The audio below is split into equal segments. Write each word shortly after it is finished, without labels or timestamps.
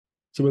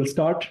So we'll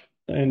start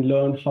and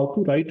learn how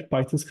to write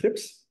Python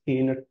scripts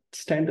in a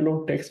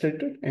standalone text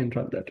editor and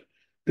run that.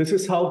 This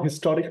is how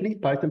historically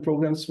Python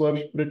programs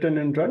were written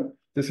and run.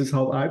 This is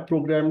how I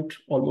programmed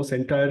almost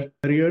entire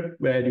career,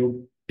 where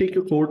you take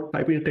your code,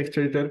 type in a text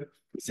editor,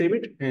 save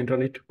it, and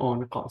run it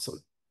on a console.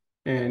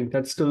 And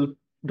that's still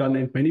done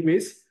in many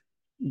ways.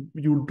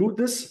 You do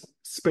this,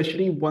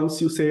 especially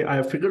once you say, I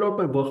have figured out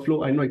my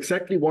workflow, I know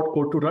exactly what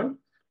code to run.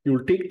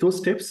 You'll take those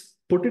steps,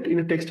 put it in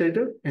a text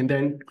editor, and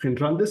then you can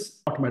run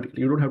this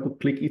automatically. You don't have to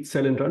click each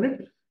cell and run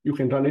it. You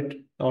can run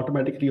it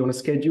automatically on a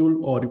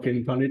schedule, or you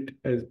can run it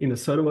as in a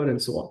server and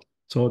so on.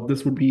 So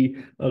this would be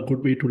a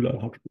good way to learn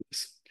how to do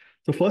this.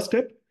 So first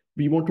step,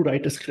 we want to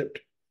write a script.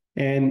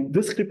 And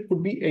this script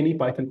could be any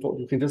Python code.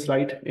 You can just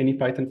write any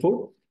Python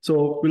code.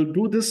 So we'll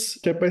do this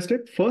step by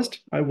step.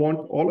 First, I want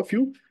all of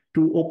you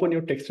to open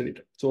your text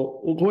editor.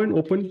 So go and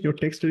open your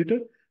text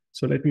editor.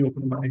 So let me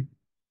open my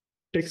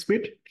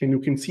TextMate, and you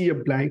can see a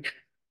blank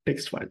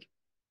text file.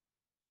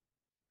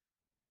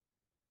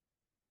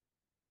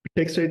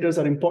 Text editors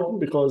are important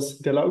because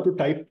they allow you to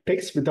type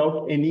text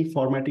without any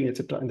formatting,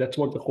 etc. And that's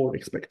what the code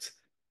expects.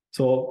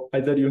 So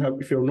either you have,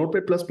 if you have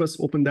Notepad++,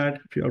 open that.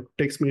 If you have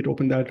TextMate,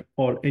 open that,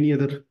 or any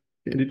other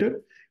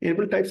editor, and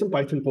we'll type some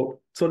Python code.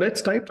 So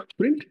let's type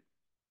print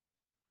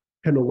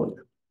hello world.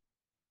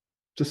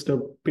 Just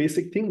a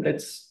basic thing.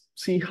 Let's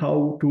see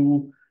how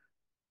to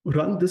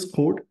run this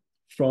code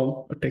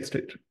from a text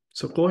editor.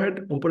 So go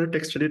ahead, open a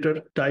text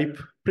editor, type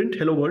print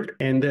hello world,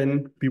 and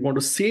then we want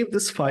to save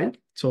this file.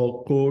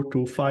 So go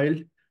to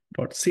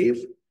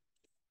file.save,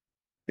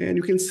 and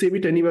you can save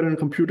it anywhere on a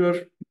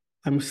computer.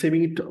 I'm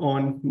saving it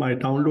on my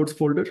downloads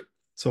folder.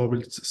 So I will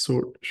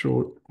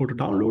go to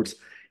downloads,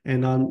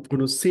 and I'm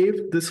going to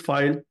save this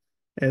file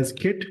as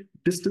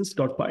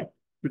getDistance.py.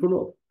 We're going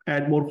to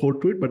add more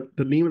code to it, but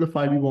the name of the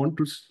file we want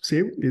to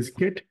save is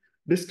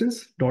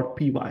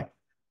getDistance.py.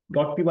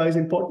 .py is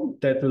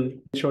important. That will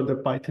ensure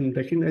that Python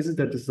recognizes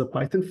that this is a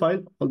Python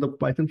file. All the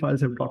Python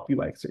files have .py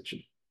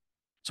extension.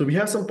 So we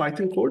have some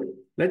Python code.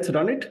 Let's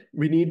run it.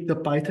 We need the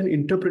Python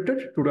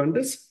interpreter to run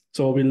this.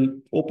 So we'll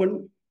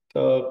open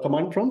the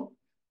command prompt.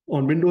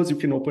 On Windows, you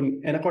can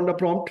open Anaconda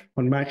prompt.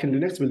 On Mac and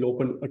Linux, we'll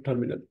open a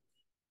terminal.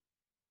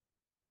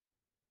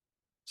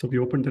 So we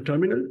open the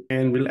terminal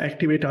and we'll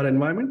activate our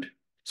environment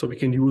so we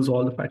can use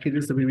all the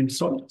packages that we've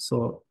installed.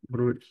 So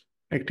we'll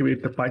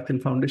activate the Python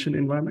Foundation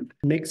environment.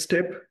 Next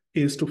step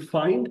is to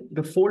find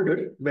the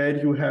folder where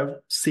you have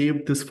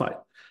saved this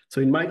file. So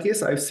in my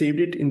case, I've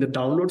saved it in the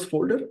downloads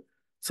folder.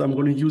 So I'm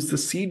going to use the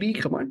cd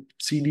command.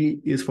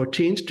 Cd is for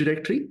change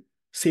directory.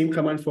 Same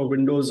command for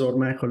Windows or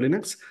Mac or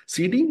Linux.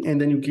 Cd,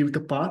 and then you give the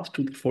path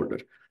to the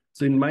folder.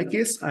 So in my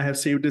case, I have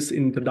saved this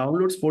in the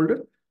downloads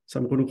folder. So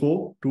I'm going to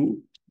go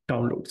to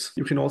downloads.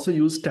 You can also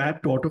use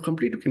tab to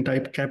autocomplete. You can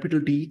type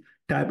capital D,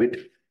 tab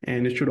it,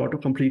 and it should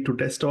autocomplete to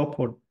desktop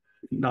or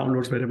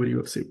downloads wherever you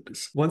have saved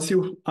this. Once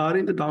you are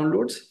in the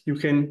downloads, you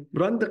can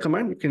run the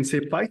command. You can say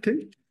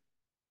Python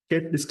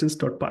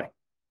getDistance.py.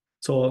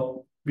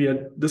 So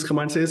this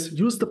command says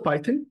use the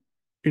Python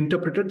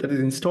interpreter that is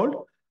installed,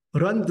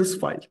 run this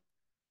file.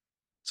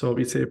 So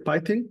we say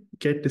Python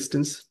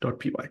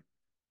getDistance.py.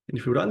 And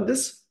if you run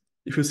this,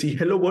 if you see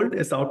hello world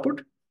as the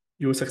output,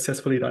 you will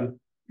successfully run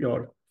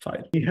your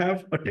file. We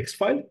have a text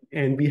file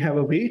and we have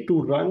a way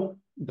to run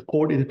the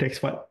code in the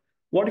text file.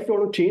 What if you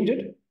want to change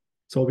it?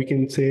 So we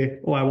can say,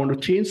 oh, I want to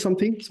change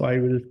something. So I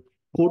will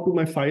go to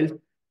my file,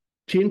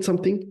 change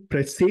something,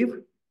 press save,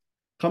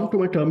 come to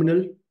my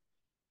terminal,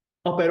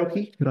 up arrow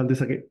key, run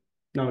this again.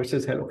 Now it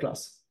says hello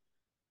class.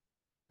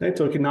 Right?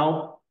 So I can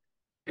now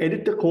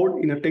edit the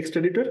code in a text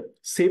editor,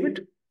 save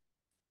it,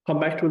 come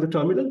back to the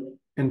terminal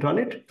and run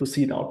it to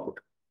see the output.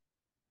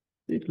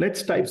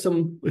 Let's type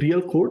some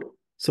real code.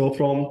 So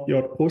from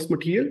your course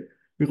material,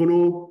 we're going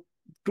to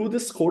do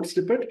this code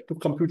snippet to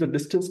compute the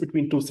distance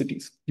between two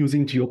cities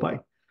using GeoPy.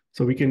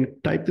 So we can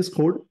type this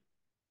code,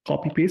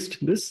 copy paste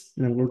this,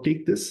 and I'm going to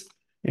take this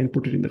and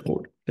put it in the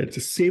code. Let's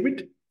just save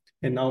it.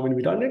 And now when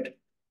we run it,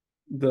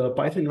 the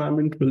Python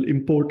environment will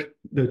import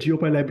the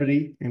GeoPy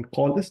library and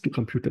call this to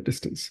compute the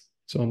distance.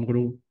 So I'm going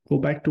to go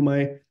back to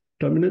my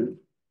terminal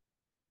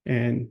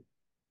and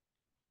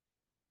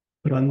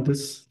run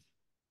this.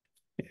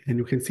 And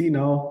you can see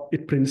now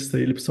it prints the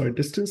ellipsoid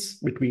distance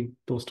between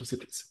those two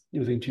cities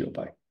using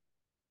GeoPy.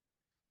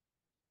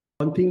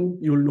 One thing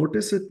you'll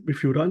notice it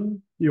if you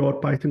run your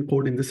Python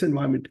code in this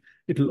environment,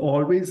 it will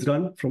always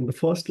run from the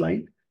first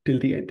line till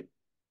the end.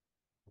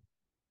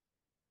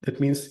 That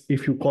means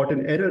if you got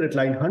an error at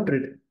line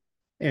 100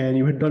 and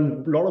you had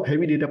done a lot of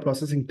heavy data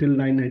processing till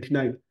line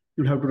 99,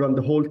 you'll have to run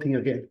the whole thing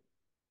again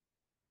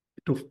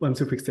once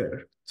you fix the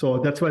error. So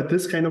that's why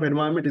this kind of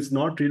environment is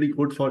not really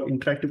good for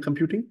interactive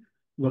computing,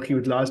 working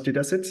with large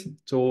data sets.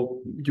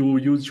 So you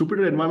use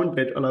Jupyter environment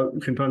that you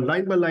can run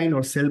line by line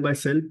or cell by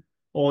cell.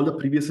 All the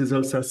previous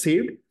results are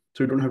saved,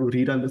 so you don't have to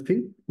rerun the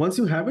thing. Once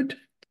you have it,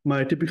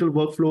 my typical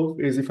workflow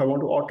is if I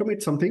want to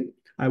automate something,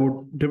 I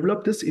would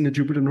develop this in a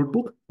Jupyter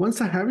notebook.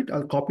 Once I have it,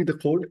 I'll copy the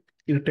code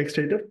in a text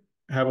editor,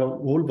 have a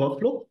whole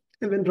workflow,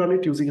 and then run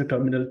it using a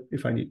terminal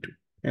if I need to.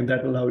 And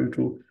that will allow you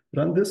to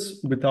run this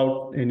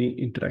without any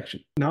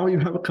interaction. Now you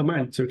have a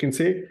command. So you can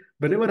say,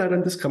 whenever I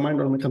run this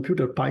command on my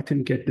computer,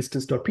 Python get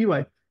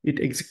distance.py, it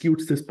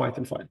executes this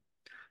Python file.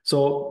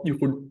 So you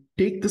could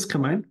take this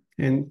command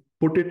and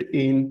put it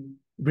in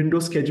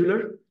Windows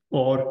Scheduler,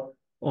 or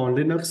on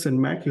Linux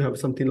and Mac, you have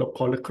something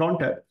called a cron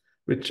tab,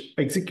 which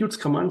executes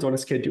commands on a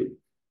schedule.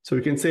 So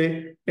you can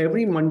say,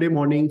 every Monday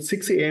morning,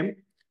 6 a.m.,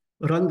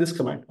 run this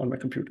command on my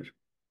computer.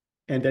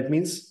 And that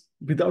means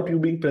without you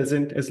being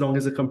present, as long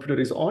as the computer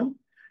is on,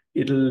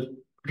 it'll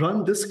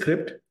run this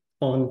script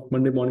on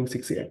Monday morning,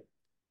 6 a.m.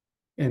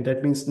 And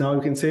that means now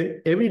you can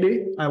say, every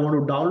day, I want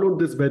to download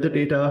this weather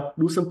data,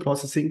 do some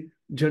processing,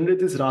 generate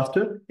this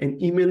raster,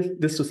 and email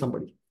this to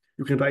somebody.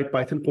 You can write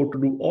Python code to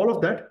do all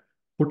of that,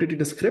 put it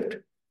in a script,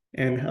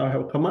 and I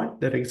have a command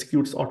that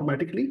executes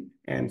automatically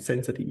and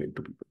sends that email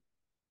to people.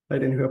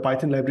 Right? And you have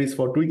Python libraries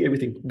for doing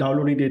everything,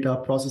 downloading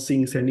data,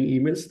 processing, sending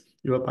emails.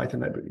 You have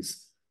Python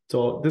libraries.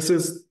 So this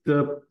is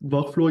the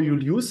workflow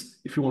you'll use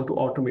if you want to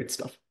automate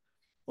stuff.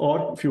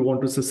 Or if you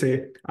want to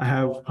say, I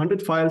have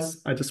 100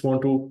 files, I just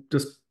want to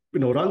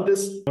run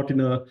this, not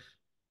in a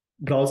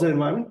browser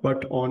environment,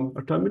 but on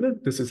a terminal,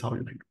 this is how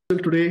you do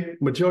it. Today,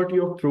 majority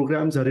of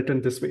programs are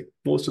written this way.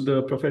 Most of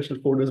the professional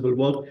coders will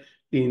work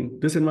in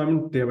this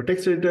environment. They have a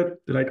text editor,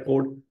 they write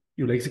code,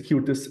 you'll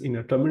execute this in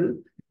a terminal,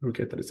 you'll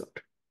get the result.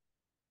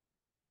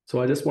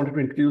 So I just wanted to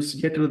introduce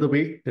yet another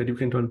way that you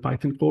can run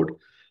Python code.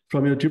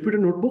 From your Jupyter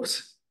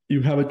notebooks,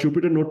 you have a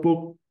Jupyter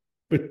notebook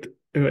with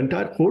your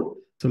entire code.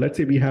 So let's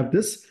say we have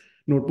this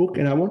notebook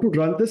and I want to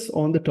run this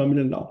on the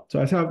terminal now. So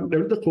as I've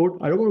developed the code,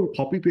 I don't want to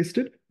copy paste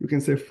it. You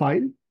can say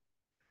file,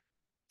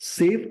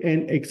 save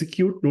and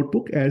execute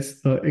notebook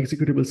as an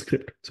executable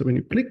script. So when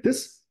you click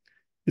this,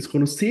 it's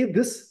going to save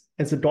this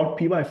as a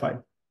 .py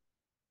file.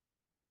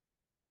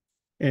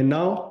 And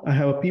now I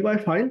have a py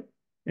file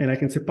and I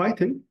can say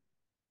Python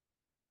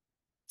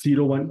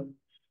 01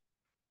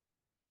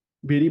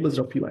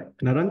 variables.py.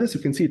 And I run this,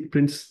 you can see it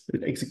prints,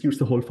 it executes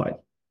the whole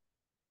file.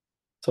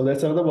 So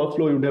that's another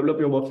workflow. You develop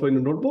your workflow in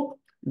a notebook,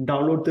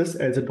 download this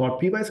as a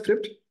 .py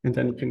script, and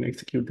then you can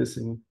execute this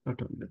in a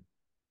terminal.